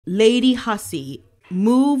Lady Hussey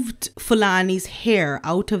moved Fulani's hair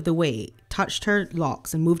out of the way, touched her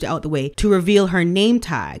locks and moved it out the way to reveal her name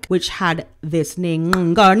tag, which had this name.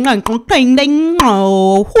 And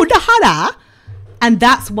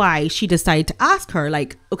that's why she decided to ask her,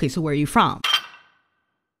 like, okay, so where are you from?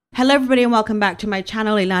 Hello everybody and welcome back to my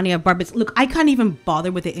channel, Leilani of Barbados. Look, I can't even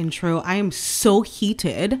bother with the intro. I am so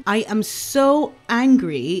heated. I am so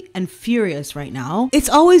angry and furious right now. It's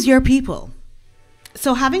always your people.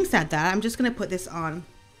 So having said that, I'm just going to put this on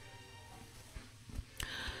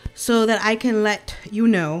so that I can let you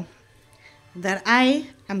know that I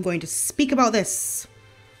am going to speak about this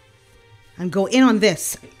and go in on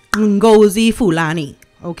this Ngozi Fulani,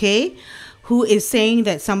 okay? Who is saying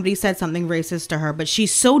that somebody said something racist to her, but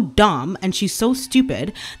she's so dumb and she's so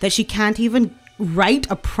stupid that she can't even write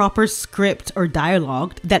a proper script or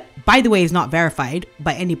dialogue that, by the way, is not verified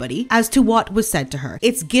by anybody as to what was said to her.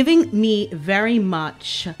 It's giving me very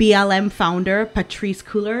much BLM founder Patrice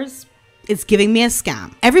Cullors. It's giving me a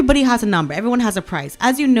scam. Everybody has a number. Everyone has a price.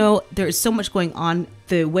 As you know, there is so much going on.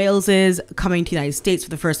 The Waleses coming to the United States for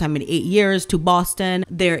the first time in 8 years to Boston.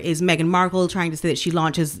 There is Meghan Markle trying to say that she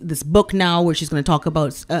launches this book now where she's going to talk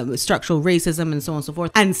about structural racism and so on and so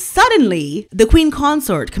forth. And suddenly the Queen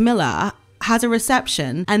Consort, Camilla, has a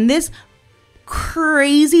reception, and this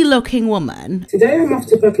crazy looking woman. Today I'm off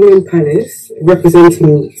to Buckingham Palace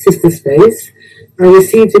representing Sister Space. I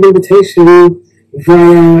received an invitation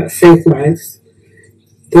via Safe Lives.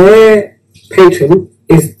 Their patron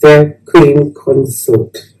is the Queen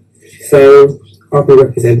Consort. So I'll be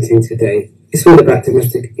representing today. It's all about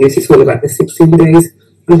domestic abuse. It's all about the 16 days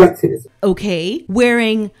of activism. Okay,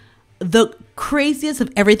 wearing the craziest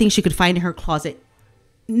of everything she could find in her closet,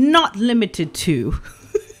 not limited to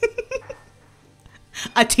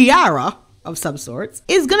a tiara of some sorts,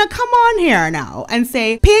 is gonna come on here now and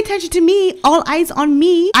say, pay attention to me, all eyes on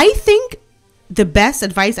me. I think the best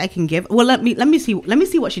advice I can give, well, let me see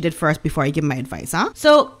what she did first before I give my advice, huh?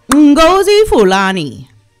 So Ngozi Fulani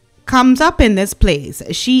comes up in this place.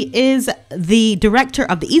 She is the director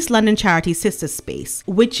of the East London charity Sister Space,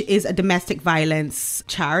 which is a domestic violence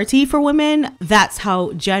charity for women. That's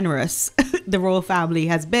how generous the royal family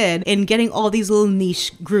has been in getting all these little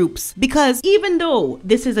niche groups, because even though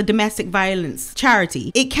this is a domestic violence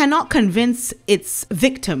charity, it cannot convince its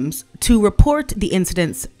victims to report the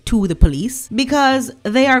incidents to the police because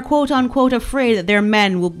they are quote unquote afraid that their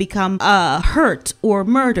men will become hurt or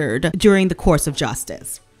murdered during the course of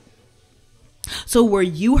justice. So were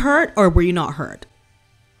you hurt or were you not hurt?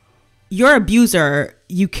 Your abuser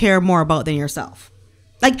you care more about than yourself.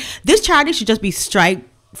 Like, this charity should just be strike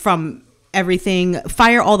from everything,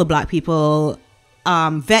 fire all the black people,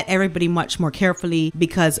 vet everybody much more carefully,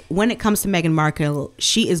 because when it comes to Meghan Markle,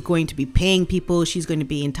 she is going to be paying people, she's going to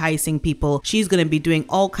be enticing people, she's going to be doing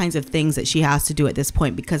all kinds of things that she has to do at this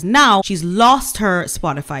point, because now she's lost her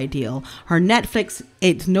Spotify deal, her Netflix.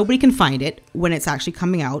 Nobody can find it when it's actually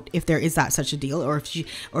coming out, if there is that such a deal, or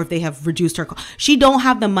if they have reduced her. She don't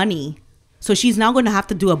have the money. So she's now going to have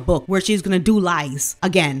to do a book where she's going to do lies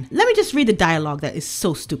again. Let me just read the dialogue that is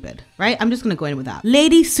so stupid, right? I'm just going to go in with that.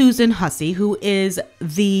 Lady Susan Hussey, who is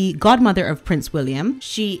the godmother of Prince William.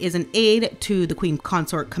 She is an aide to the Queen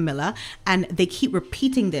Consort Camilla, and they keep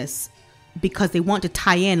repeating this because they want to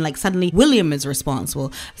tie in, like suddenly William is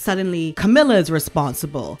responsible, suddenly Camilla is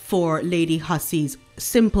responsible for Lady Hussey's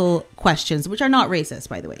simple questions, which are not racist,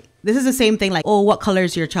 by the way. This is the same thing like, oh, what color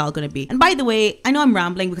is your child going to be? And by the way, I know I'm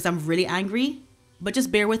rambling because I'm really angry, but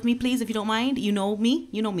just bear with me, please, if you don't mind. You know me.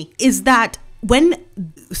 Is that when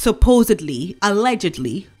supposedly,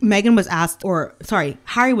 allegedly, Meghan was asked, or sorry,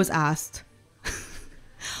 Harry was asked,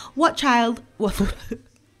 what child,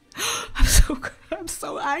 I'm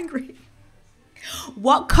so angry.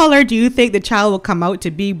 What color do you think the child will come out to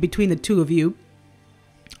be between the two of you?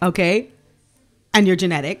 Okay? And your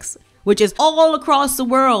genetics, which is all across the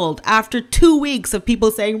world. After 2 weeks of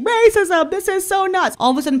people saying racism, this is so nuts,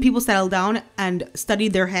 all of a sudden people settled down and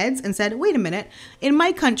studied their heads and said, wait a minute, in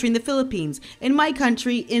my country, in the Philippines, in my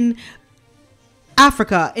country, in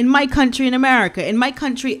Africa, in my country, in America, in my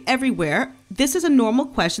country, everywhere, this is a normal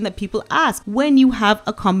question that people ask when you have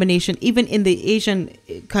a combination. Even in the Asian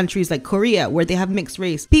countries like Korea, where they have mixed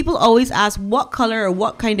race, people always ask what color or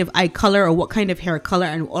what kind of eye color or what kind of hair color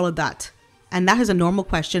and all of that. And that is a normal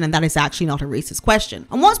question, and that is actually not a racist question.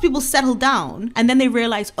 And once people settle down and then they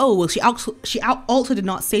realize, oh, well, she also did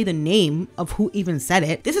not say the name of who even said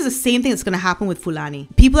it. This is the same thing that's going to happen with Fulani.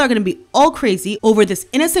 People are going to be all crazy over this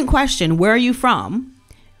innocent question, where are you from?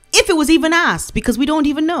 If it was even asked, because we don't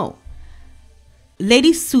even know.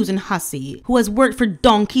 Lady Susan Hussey, who has worked for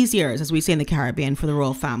donkey's years, as we say in the Caribbean, for the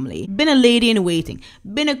royal family, been a lady in waiting,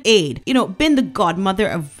 been an aide, you know, been the godmother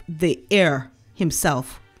of the heir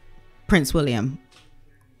himself, Prince William,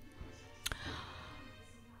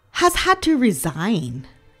 has had to resign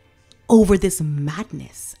over this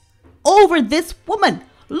madness, over this woman.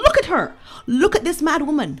 Look at her. Look at this mad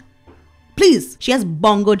woman. Please, she has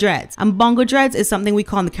bongo dreads. And bongo dreads is something we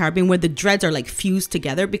call in the Caribbean where the dreads are like fused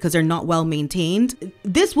together because they're not well maintained.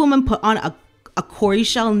 This woman put on a Corey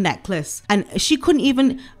shell necklace and she couldn't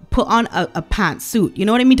even put on a pantsuit. You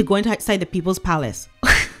know what I mean? To go inside the people's palace.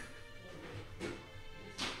 I'm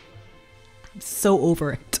so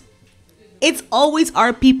over it. It's always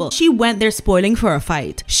our people. She went there spoiling for a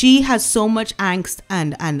fight. She has so much angst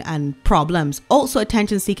and problems, also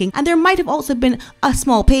attention seeking. And there might have also been a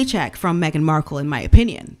small paycheck from Meghan Markle, in my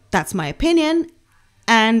opinion. That's my opinion.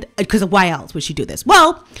 And because why else would she do this?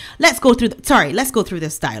 Well, let's go through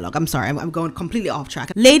this dialogue. I'm sorry, I'm going completely off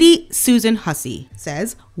track. Lady Susan Hussey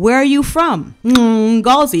says, where are you from?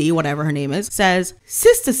 Ngozi, whatever her name is, says,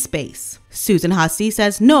 sister space. Susan Hussey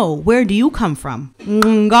says, no, where do you come from?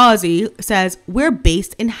 Ngozi says, we're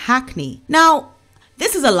based in Hackney. Now,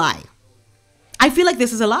 this is a lie. I feel like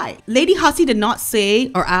this is a lie. Lady Hussey did not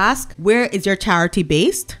say or ask, where is your charity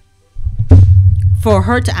based? For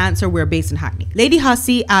her to answer, we're based in Hackney. Lady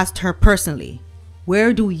Hussey asked her personally,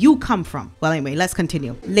 where do you come from? Well, anyway, let's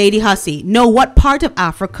continue. Lady Hussey, no, what part of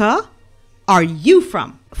Africa are you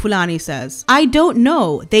from? Fulani says, I don't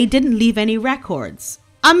know. They didn't leave any records.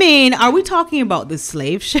 I mean, are we talking about the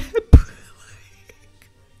slave ship?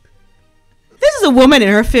 This is a woman in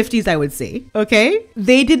her 50s, I would say. Okay?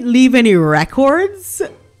 They didn't leave any records?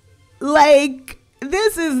 Like,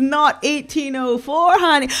 this is not 1804,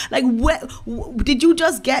 honey. Like, did you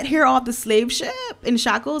just get here off the slave ship in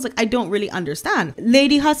shackles? Like, I don't really understand.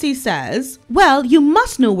 Lady Hussey says, well, you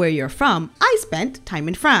must know where you're from. I spent time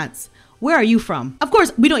in France. Where are you from? Of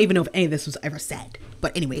course, we don't even know if any of this was ever said.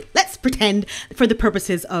 But anyway, let's pretend for the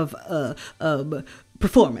purposes of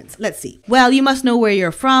performance. Let's see. Well, you must know where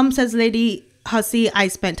you're from, says Lady Hussey. I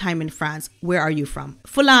spent time in France. Where are you from?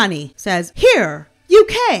 Fulani says, here,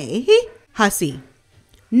 UK. Hussey,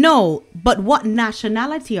 no, but what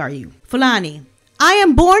nationality are you? Fulani, I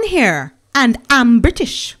am born here and am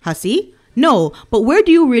British. Hussey, no, but where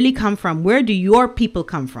do you really come from? Where do your people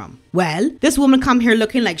come from? Well, this woman come here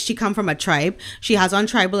looking like she come from a tribe. She has on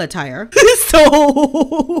tribal attire.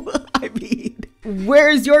 So, I mean,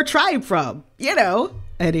 where's your tribe from? You know,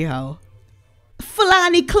 anyhow.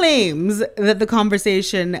 Fulani claims that the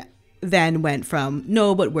conversation then went from,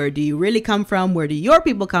 no, but where do you really come from? Where do your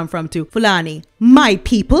people come from? To Fulani, my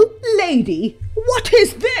people? Lady, what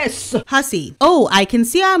is this? Hussey, oh, I can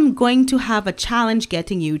see I'm going to have a challenge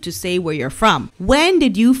getting you to say where you're from. When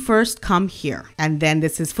did you first come here? And then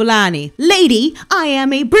this is Fulani. Lady, I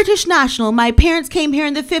am a British national. My parents came here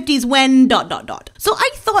in the 50s when ... So I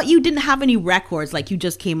thought you didn't have any records, like you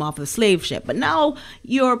just came off the slave ship. But now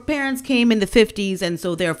your parents came in the 50s and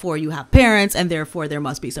so therefore you have parents and therefore there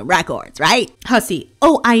must be some records, right? Hussey,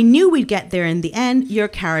 oh, I knew we'd get there in the end. You're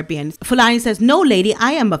Caribbean. Fulani says, no, lady,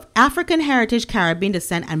 I am of African heritage, Caribbean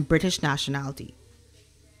descent and British nationality.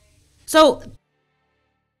 So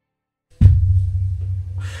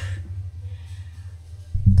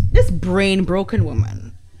this brain broken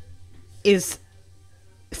woman is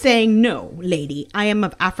saying, no, lady, I am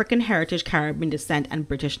of African heritage, Caribbean descent and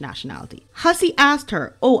British nationality. Hussey asked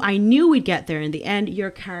her, oh, I knew we'd get there in the end.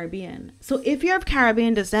 You're Caribbean. So if you're of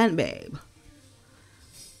Caribbean descent, babe,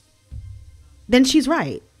 then she's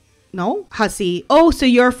right. No? Hussey, oh, so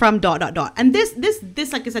you're from ... And this,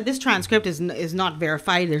 like I said, this transcript is not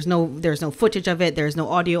verified. There's no footage of it. There's no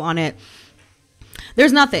audio on it.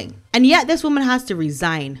 There's nothing. And yet this woman has to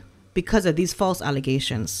resign because of these false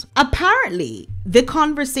allegations. Apparently, the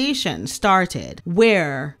conversation started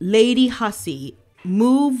where Lady Hussey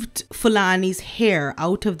moved Fulani's hair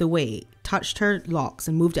out of the way, touched her locks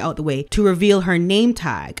and moved it out the way to reveal her name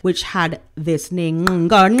tag, which had this name. And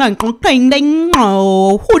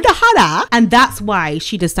that's why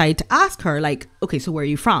she decided to ask her, like, okay, so where are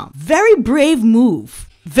you from? Very brave move.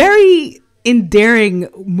 Very endearing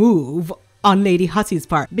move on Lady Hussey's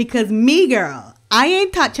part. Because me, girl, I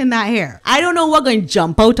ain't touching that hair. I don't know what's going to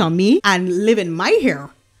jump out on me and live in my hair.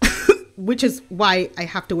 Which is why I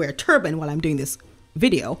have to wear a turban while I'm doing this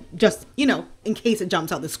video. Just, you know, in case it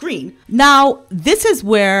jumps out the screen. Now, this is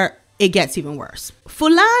where it gets even worse.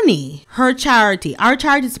 Fulani, her charity. Our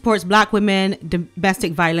charity supports Black women,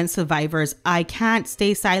 domestic violence survivors. I can't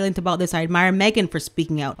stay silent about this. I admire Meghan for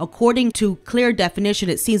speaking out. According to clear definition,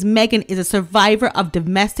 it seems Meghan is a survivor of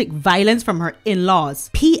domestic violence from her in-laws.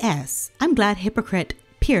 P.S. I'm glad hypocrite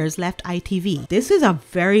Piers left ITV. This is a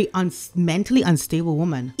very mentally unstable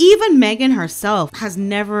woman. Even Meghan herself has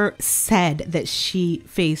never said that she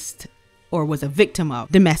faced or was a victim of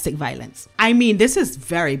domestic violence. I mean, this is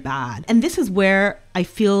very bad. And this is where I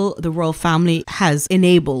feel the royal family has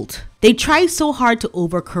enabled. They try so hard to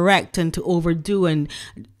overcorrect and to overdo and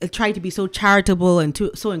try to be so charitable and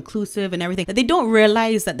so inclusive and everything that they don't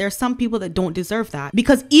realize that there are some people that don't deserve that.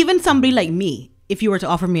 Because even somebody like me, if you were to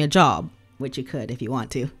offer me a job, which you could if you want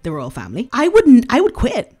to, the royal family, I would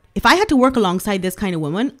quit. If I had to work alongside this kind of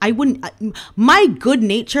woman, I wouldn't, my good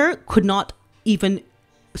nature could not even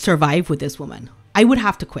survive with this woman. I would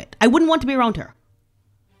have to quit. I wouldn't want to be around her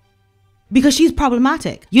because she's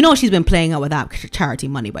problematic. You know, she's been playing out with that charity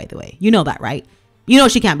money, by the way. You know that, right? You know,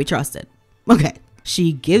 she can't be trusted. Okay.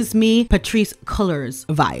 She gives me Patrisse Cullors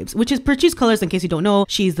vibes, which is Patrisse Cullors, in case you don't know,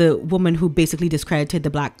 she's the woman who basically discredited the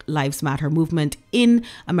Black Lives Matter movement in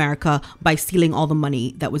America by stealing all the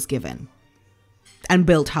money that was given and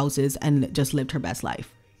built houses and just lived her best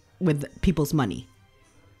life with people's money.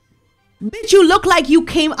 Bitch, you look like you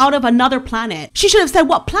came out of another planet. She should have said,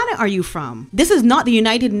 what planet are you from? This is not the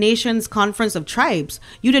United Nations Conference of Tribes.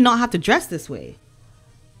 You did not have to dress this way.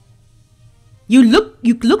 You look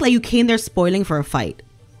like you came there spoiling for a fight.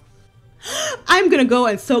 I'm gonna go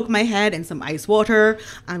and soak my head in some ice water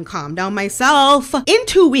and calm down myself. In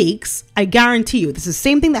 2 weeks, I guarantee you, this is the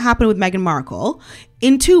same thing that happened with Meghan Markle.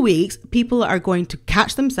 In 2 weeks, people are going to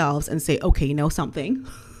catch themselves and say, okay, you know something?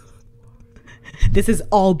 This is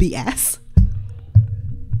all BS.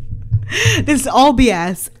 This is all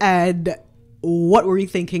BS. And what were you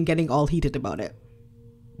thinking getting all heated about it?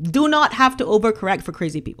 Do not have to overcorrect for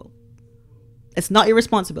crazy people. It's not your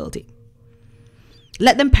responsibility.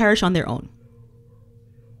 Let them perish on their own.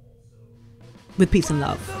 With peace and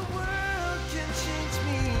love.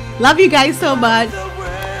 Love you guys so much.